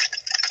not gonna happen.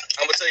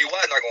 I'm gonna tell you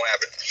why it's not gonna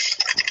happen.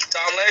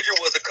 Tom Landry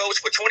was a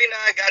coach for 29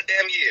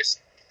 goddamn years.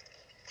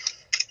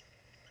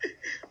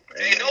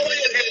 Ain't no way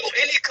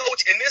any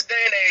coach in this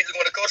day and age is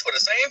gonna coach for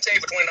the same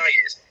team for 29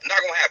 years. Not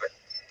gonna happen.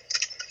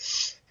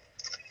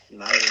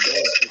 Not even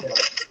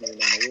that.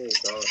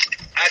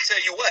 I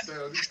tell you what,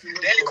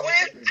 Danny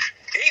Quinn,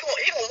 he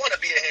gonna want to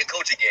be a head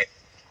coach again,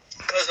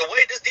 because the way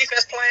this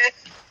defense playing,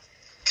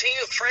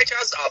 teams,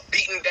 franchises are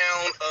beating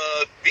down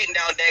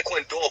Dan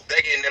Quinn's door,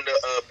 begging him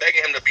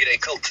to be their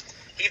coach.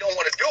 He don't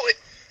want to do it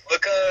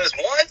because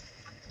one,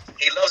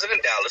 he loves it in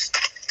Dallas.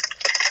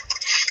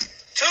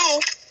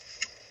 Two,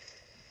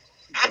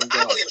 I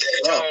believe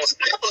Jerry Jones.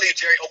 I believe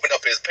Jerry opened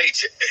up his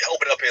paycheck,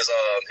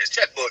 his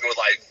checkbook, and was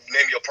like,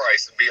 "Name your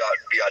price, be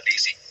our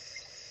DC.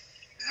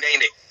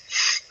 Name it."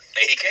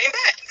 And he came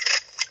back.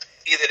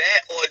 Either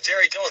that or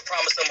Jerry Jones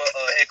promised him a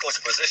head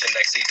coaching position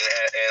next season,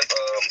 and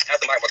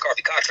after Mike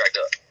McCarthy contract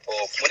up,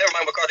 or whenever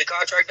Mike McCarthy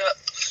contract up,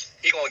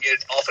 he gonna get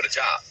offered a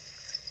job.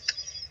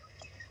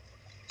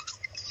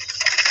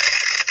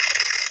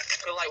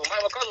 Cause like when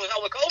Mike McCarthy was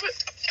out with COVID,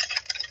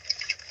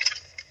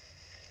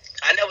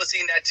 I never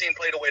seen that team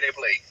play the way they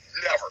played.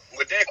 Never.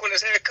 With Dan Quinn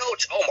as head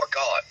coach, oh my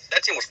God,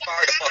 that team was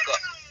fired the fuck up.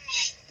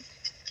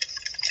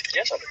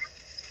 Yes, I do.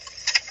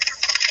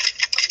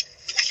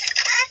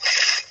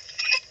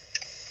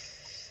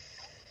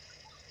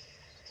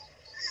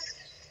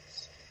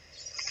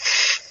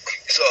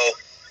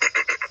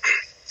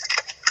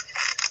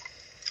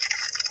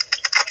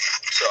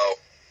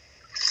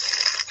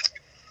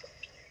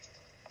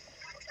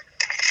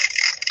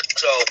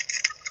 So,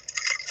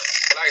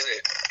 like I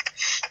said,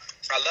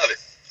 I love it.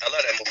 I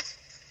love that move.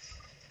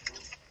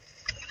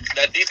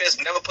 That defense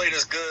never played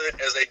as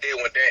good as they did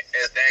when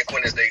Dan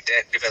Quinn is their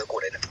defensive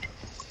coordinator.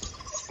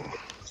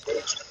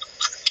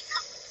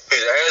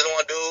 He's a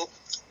hands-on dude.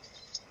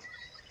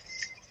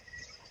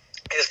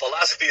 His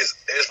philosophy is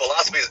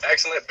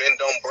excellent. Bend,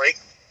 don't break.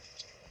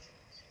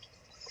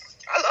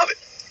 I love it.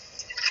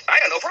 I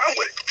got no problem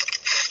with it.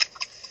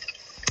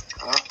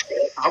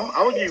 I'm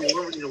gonna give you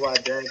one reason why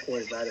Dan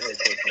Quinn is not a head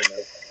coach right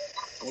now.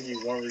 I'm gonna give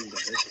you one reason.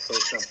 This is so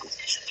simple.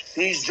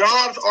 These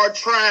jobs are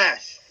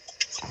trash.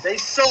 They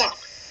suck.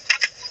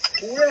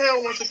 Who the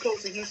hell wants to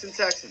coach the Houston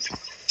Texans?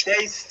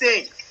 They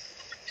stink.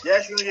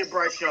 Yes, you're gonna get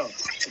Bryce Young.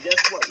 But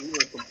guess what? You're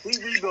in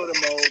complete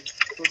rebuilding mode. It's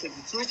gonna take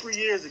you 2 or 3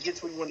 years to get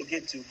to where you want to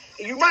get to.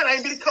 And you might not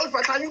even be the coach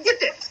by the time you get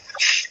there.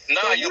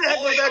 Nah, so you who the heck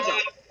wants that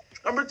job?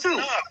 Number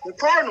 2, the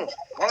Cardinals.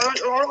 Hold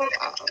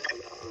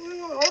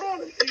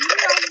on.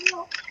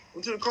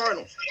 Into the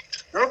Cardinals.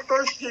 Your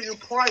first year, you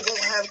probably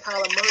won't have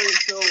Kyler Murray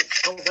until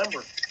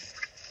November.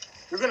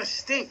 You're going to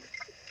stink.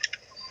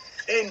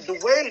 And the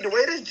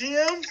way this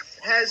GM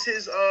has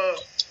his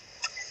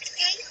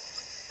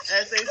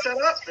has things set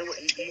up, and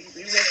he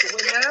wants to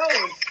win now,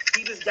 and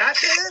he just got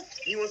there.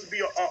 He wants to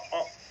be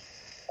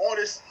on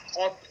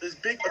this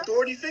big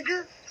authority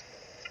figure.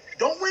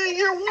 Don't win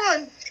year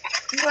one.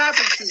 See what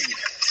happens to you.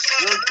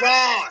 You're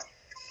gone.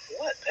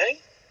 What, man?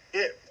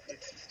 Yeah,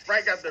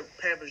 Frank got the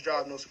Panthers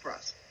job, no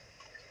surprise.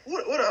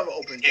 What other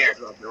open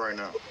jobs out there right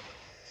now?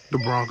 The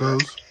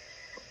Broncos.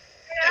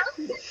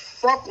 Who the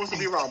fuck wants to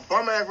be around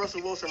bum-ass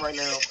Russell Wilson right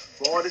now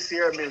for all the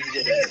Sierra memes you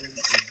get?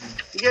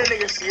 You get a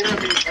nigga Sierra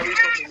memes every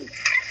fucking week.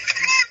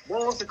 No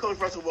one wants to coach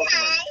Russell Wilson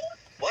right now.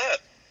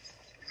 What?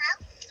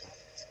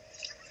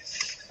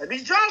 And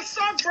these jobs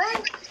suck, bro.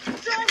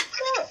 These jobs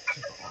suck.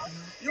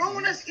 The only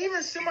one that's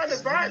even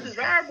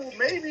semi-desirable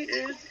maybe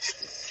is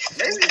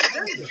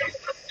Denver.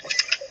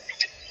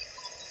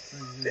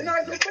 They're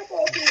not a good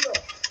football team,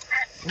 though.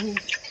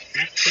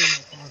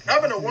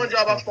 I've been the one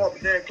job I thought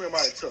Dan Quinn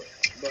might have took.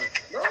 But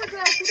the other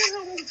jobs, who the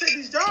hell want to take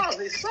these jobs?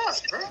 They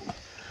suck, bro.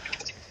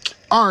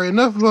 All right,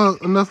 enough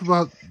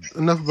about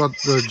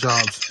the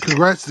jobs.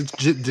 Congrats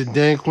to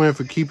Dan Quinn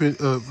for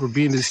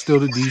being still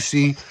the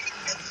DC.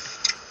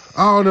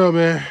 I don't know,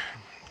 man.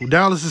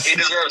 Dallas is. He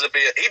deserves to be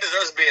a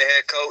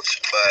head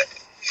coach, but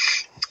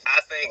I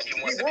think he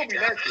wants to be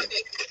Dallas.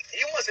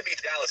 He wants to be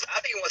Dallas. I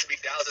think he wants to be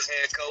Dallas's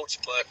head coach,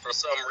 but for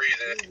some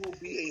reason, he will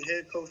be a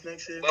head coach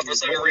next year. But for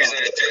some reason,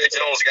 Jerry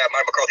Jones got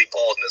Mike McCarthy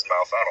paws in his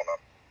mouth. I don't know.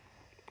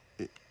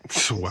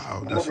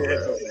 Wow, that's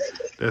hilarious.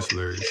 That's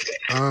hilarious.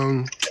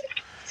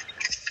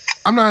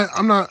 I'm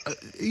not.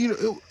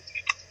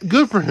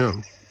 Good for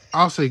him.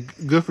 I'll say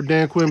good for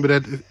Dan Quinn, but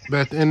at the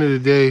end of the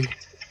day,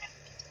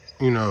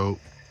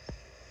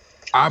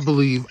 I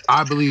believe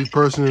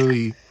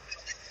personally,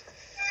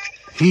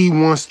 he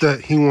wants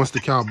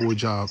the Cowboy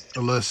job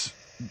unless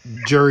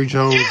Jerry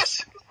Jones.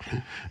 Yes.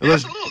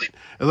 Absolutely.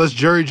 Unless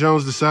Jerry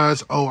Jones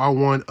decides, I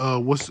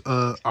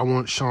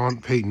want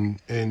Sean Payton,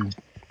 and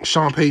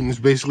Sean Payton is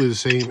basically the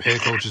same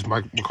head coach as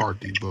Mike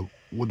McCarthy, but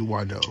what do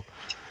I know?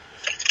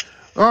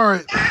 All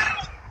right.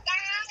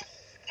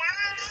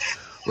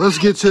 Let's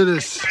get to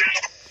this.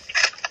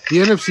 The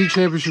NFC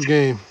Championship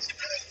game.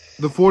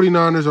 The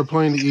 49ers are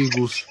playing the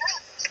Eagles.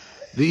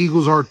 The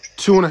Eagles are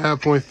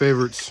 2.5-point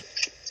favorites.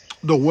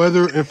 The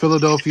weather in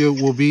Philadelphia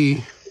will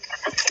be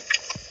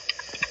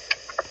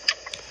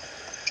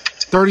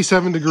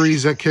 37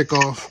 degrees at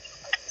kickoff.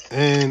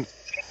 And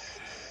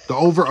the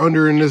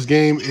over-under in this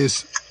game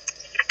is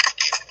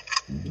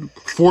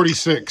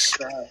 46.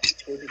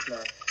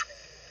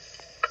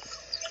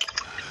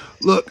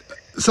 Look,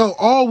 so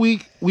all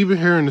week we've been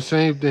hearing the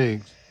same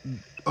things.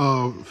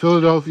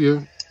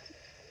 Philadelphia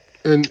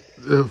and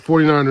the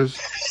 49ers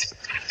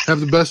have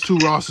the best two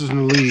rosters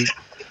in the league.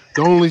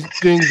 The only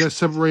thing that's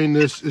separating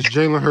this is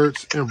Jalen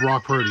Hurts and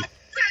Brock Purdy.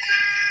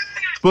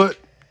 But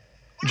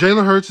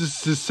Jalen Hurts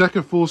is his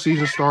second full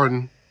season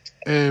starting,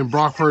 and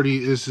Brock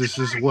Purdy is his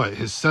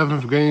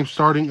seventh game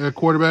starting at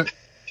quarterback?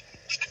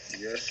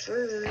 Yes,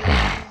 sir.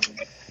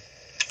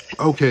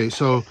 Okay,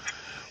 so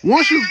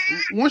once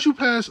you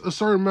pass a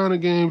certain amount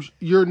of games,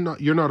 you're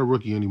not a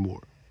rookie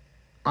anymore.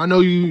 I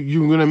know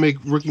you're gonna make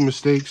rookie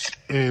mistakes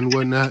and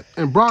whatnot,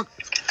 and Brock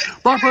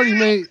Purdy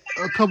made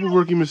a couple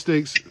rookie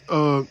mistakes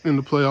in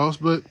the playoffs,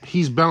 but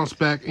he's bounced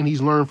back and he's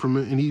learned from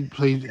it, and he's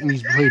played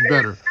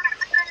better.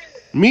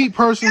 Me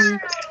personally,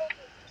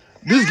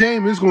 this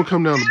game is gonna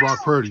come down to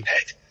Brock Purdy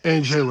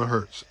and Jalen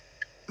Hurts.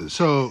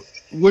 So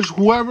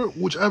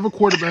whichever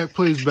quarterback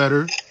plays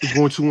better is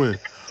going to win.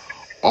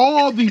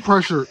 All the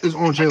pressure is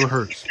on Jalen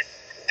Hurts.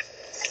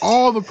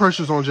 All the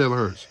pressure is on Jalen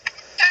Hurts.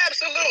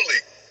 Absolutely.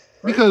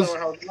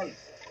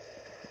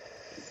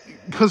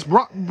 Because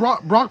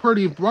Brock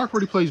Purdy, if Brock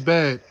Purdy plays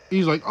bad,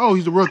 he's like,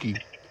 he's a rookie.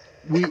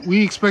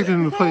 We expected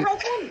him to play.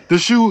 The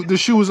shoe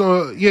was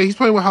he's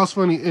playing with house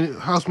money.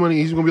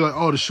 He's gonna be like,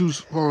 the shoes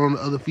fall on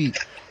the other feet.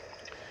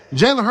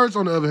 Jalen Hurts,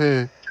 on the other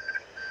hand,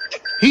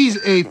 he's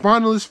a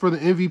finalist for the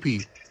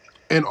MVP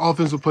and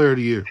Offensive Player of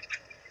the Year.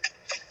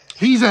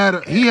 He had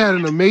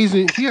an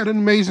amazing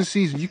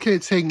season. You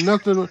can't take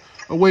nothing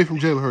away from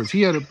Jalen Hurts.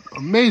 He had an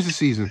amazing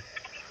season.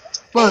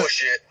 But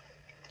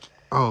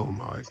oh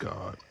my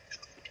God.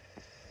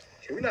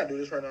 Can we not do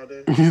this right now,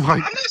 dude? I'm not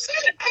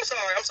saying. I'm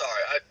sorry. I'm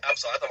sorry.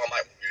 I thought my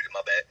mic was muted.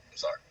 My bad. I'm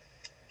sorry.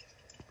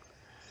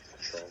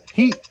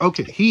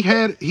 He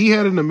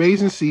had an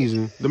amazing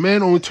season. The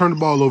man only turned the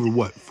ball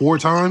over 4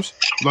 times?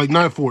 Like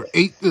not 4,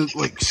 8,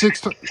 like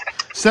 6,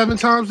 7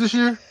 times this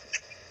year.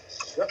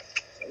 Yep,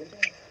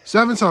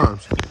 7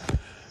 times,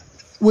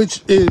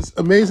 which is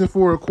amazing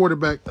for a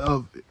quarterback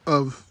of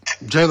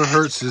Jalen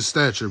Hurts'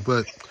 stature.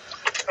 But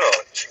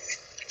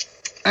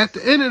at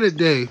the end of the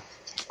day,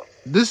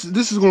 this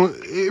is going.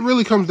 It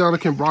really comes down to,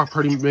 can Brock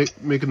Purdy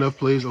make enough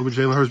plays over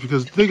Jalen Hurts?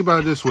 Because think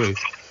about it this way: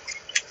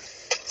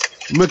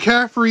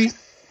 McCaffrey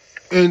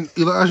and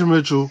Elijah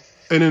Mitchell,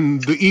 and then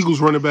the Eagles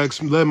running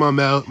backs led by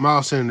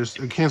Miles Sanders,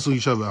 and cancel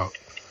each other out.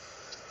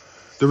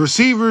 The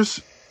receivers,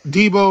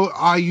 Debo,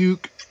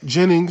 Ayuk,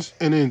 Jennings,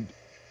 and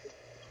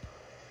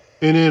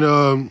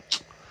then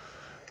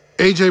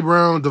A.J.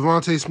 Brown,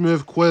 Devontae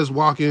Smith, Quez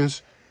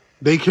Watkins,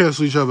 they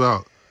cancel each other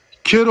out.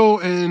 Kittle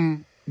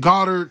and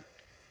Goddard,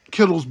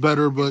 Kittle's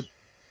better, but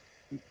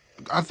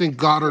I think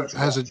Goddard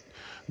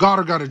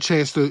got a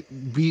chance to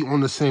be on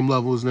the same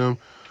level as them.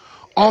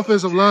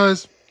 Offensive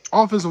lines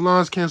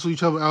cancel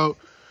each other out.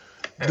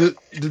 The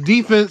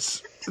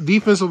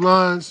defensive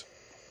lines,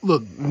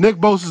 look, Nick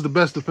Bosa is the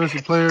best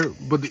defensive player,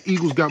 but the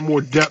Eagles got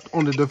more depth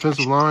on the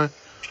defensive line.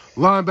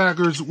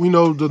 Linebackers, we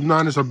know the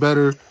Niners are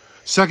better.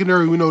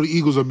 Secondary, we know the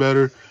Eagles are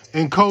better.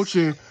 And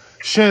coaching,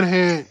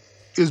 Shanahan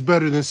is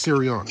better than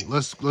Sirianni.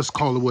 Let's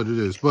call it what it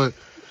is. But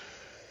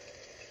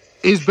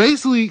it's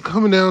basically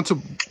coming down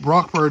to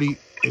Brock Purdy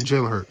and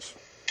Jalen Hurts.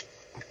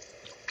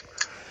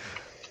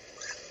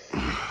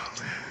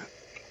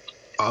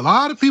 A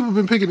lot of people have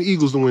been picking the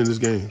Eagles to win this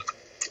game.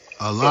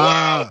 A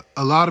lot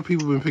of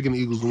people have been picking the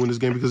Eagles to win this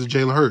game because of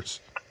Jalen Hurts.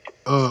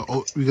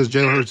 Because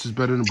Jalen Hurts is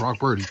better than Brock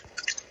Purdy.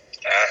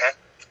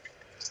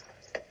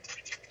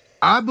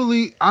 I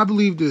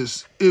believe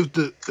this. If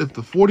the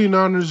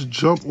 49ers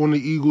jump on the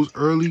Eagles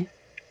early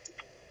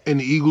and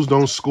the Eagles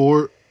don't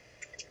score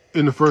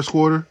in the first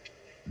quarter,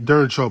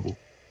 they're in trouble.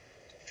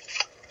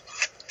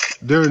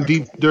 They're going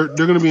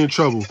to be in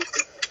trouble.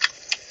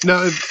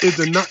 Now, if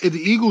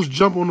the Eagles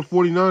jump on the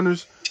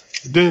 49ers,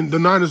 then the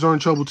Niners are in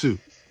trouble too.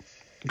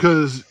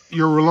 Because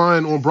you're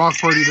relying on Brock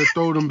Purdy to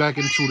throw them back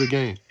into the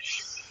game.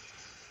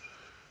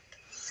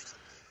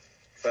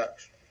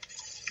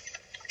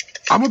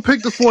 I'm gonna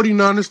pick the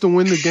 49ers to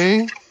win the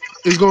game.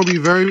 It's gonna be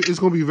very,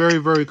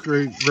 very,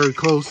 very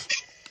close.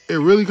 It's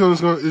really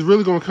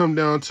gonna come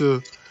down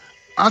to.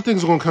 I think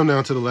it's gonna come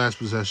down to the last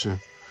possession.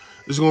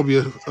 It's gonna be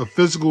a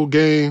physical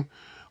game,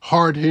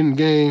 hard hitting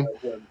game.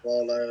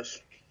 Ball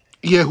last.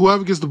 Yeah,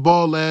 whoever gets the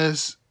ball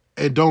last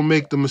and don't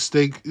make the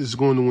mistake is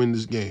going to win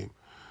this game.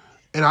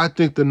 And I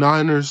think the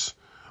Niners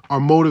are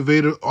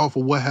motivated off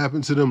of what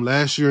happened to them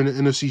last year in the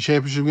NFC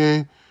Championship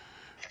game.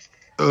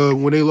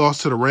 When they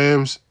lost to the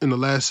Rams in the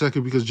last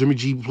second because Jimmy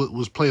G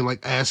was playing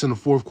like ass in the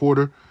fourth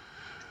quarter.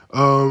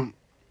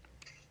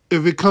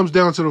 If it comes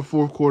down to the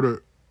fourth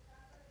quarter,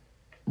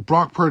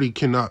 Brock Purdy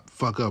cannot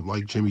fuck up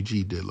like Jimmy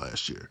G did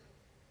last year.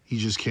 He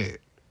just can't.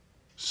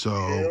 So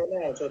hell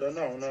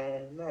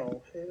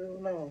no.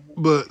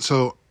 But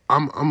so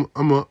I'm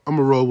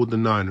a roll with the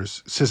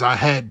Niners since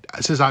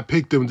I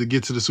picked them to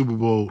get to the Super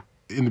Bowl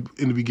in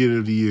the beginning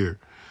of the year.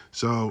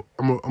 So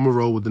I'm a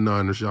roll with the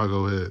Niners. Y'all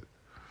go ahead.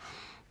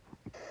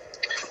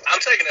 I'm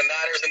taking the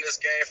Niners in this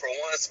game for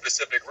one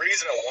specific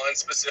reason and one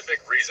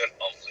specific reason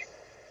only.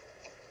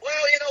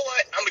 Well, you know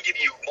what? I'm going to give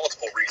you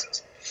multiple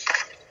reasons.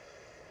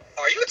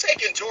 Are you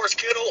taking George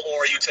Kittle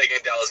or are you taking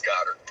Dallas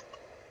Goedert?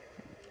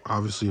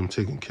 Obviously, I'm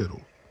taking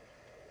Kittle.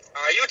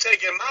 Are you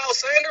taking Miles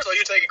Sanders or are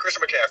you taking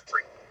Christian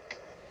McCaffrey?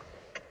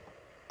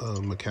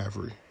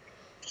 McCaffrey.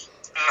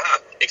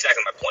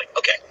 Exactly my point.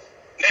 Okay.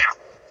 Now,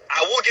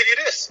 I will give you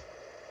this.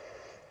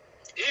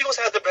 Eagles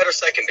have the better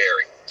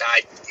secondary.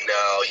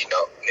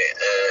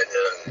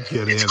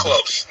 It's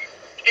close.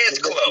 It's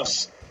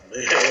close.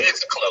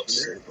 It's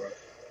close.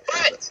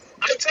 But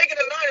I'm taking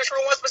the Niners for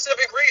one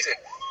specific reason.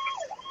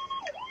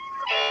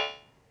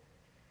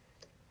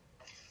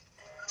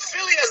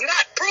 Philly has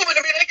not proven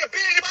to me they can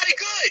beat anybody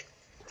good.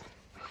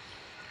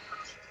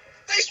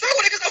 They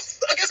struggled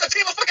against a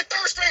team of fucking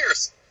third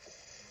stringers.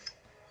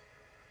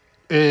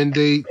 And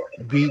they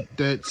beat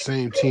that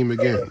same team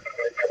again.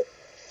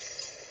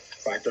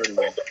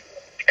 5:31.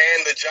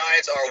 And the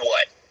Giants are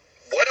what?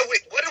 What did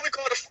we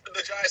call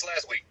the Giants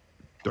last week?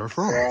 They're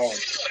frauds.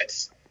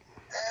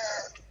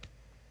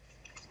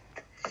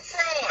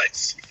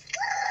 Frauds.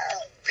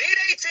 Beat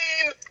a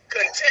team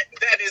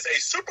that is a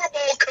Super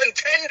Bowl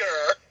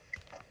contender.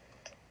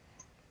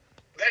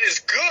 That is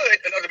good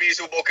enough to be a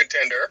Super Bowl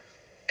contender.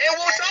 And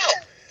we'll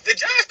talk. The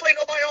Giants played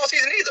nobody all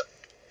season either.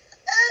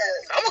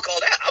 I'm gonna call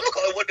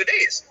it what it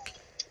is.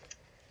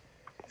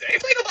 They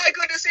ain't played nobody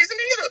good this season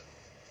either.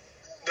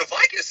 The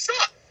Vikings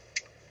suck.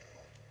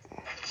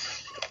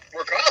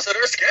 Regardless of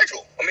their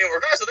schedule.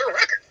 Regardless of their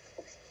record.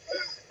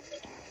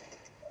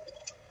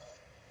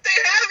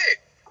 They have it.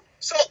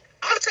 So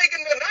I'm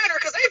taking the Niners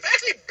because they've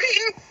actually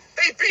beaten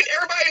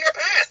everybody in their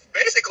path,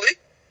 basically.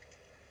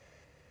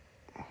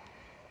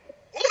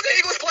 Who the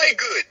Eagles played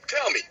good?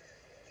 Tell me.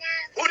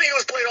 Who the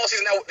Eagles played all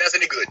season that's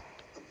any good?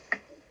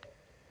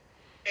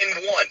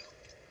 And won.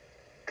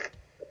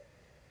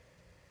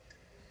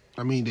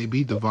 They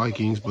beat the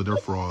Vikings, but they're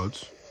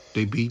frauds.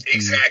 They beat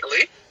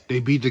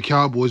the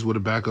Cowboys with a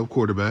backup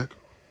quarterback.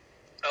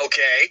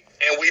 Okay,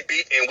 and we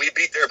beat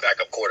their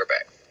backup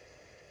quarterback.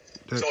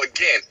 So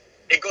again,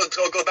 it goes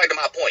back to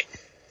my point.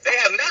 They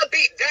have not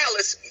beat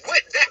Dallas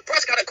with Dak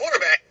Prescott at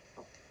quarterback.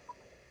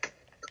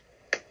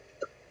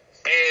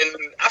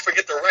 And I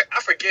forget the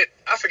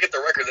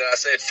record that I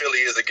said Philly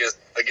is against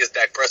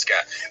Dak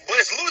Prescott. But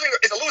it's a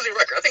losing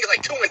record. I think it's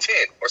like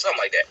 2-10 or something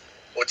like that.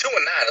 Or 2-9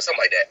 or something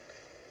like that.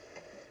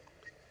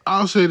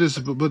 I'll say this,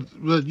 but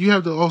you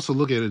have to also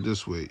look at it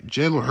this way.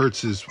 Jalen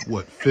Hurts is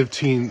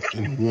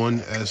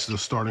 15-1 as the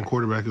starting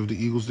quarterback of the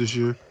Eagles this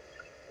year.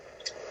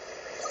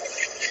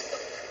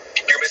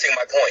 You're missing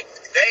my point.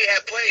 They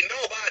have played no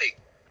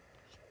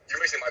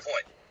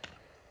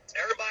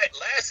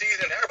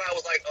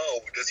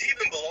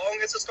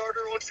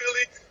starter on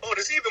Philly. Oh,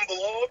 does he even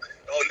belong?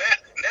 Oh, now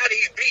that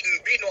he's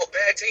beating on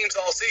bad teams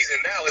all season,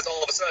 now it's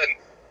all of a sudden,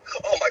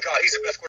 oh my God, he's the best quarterback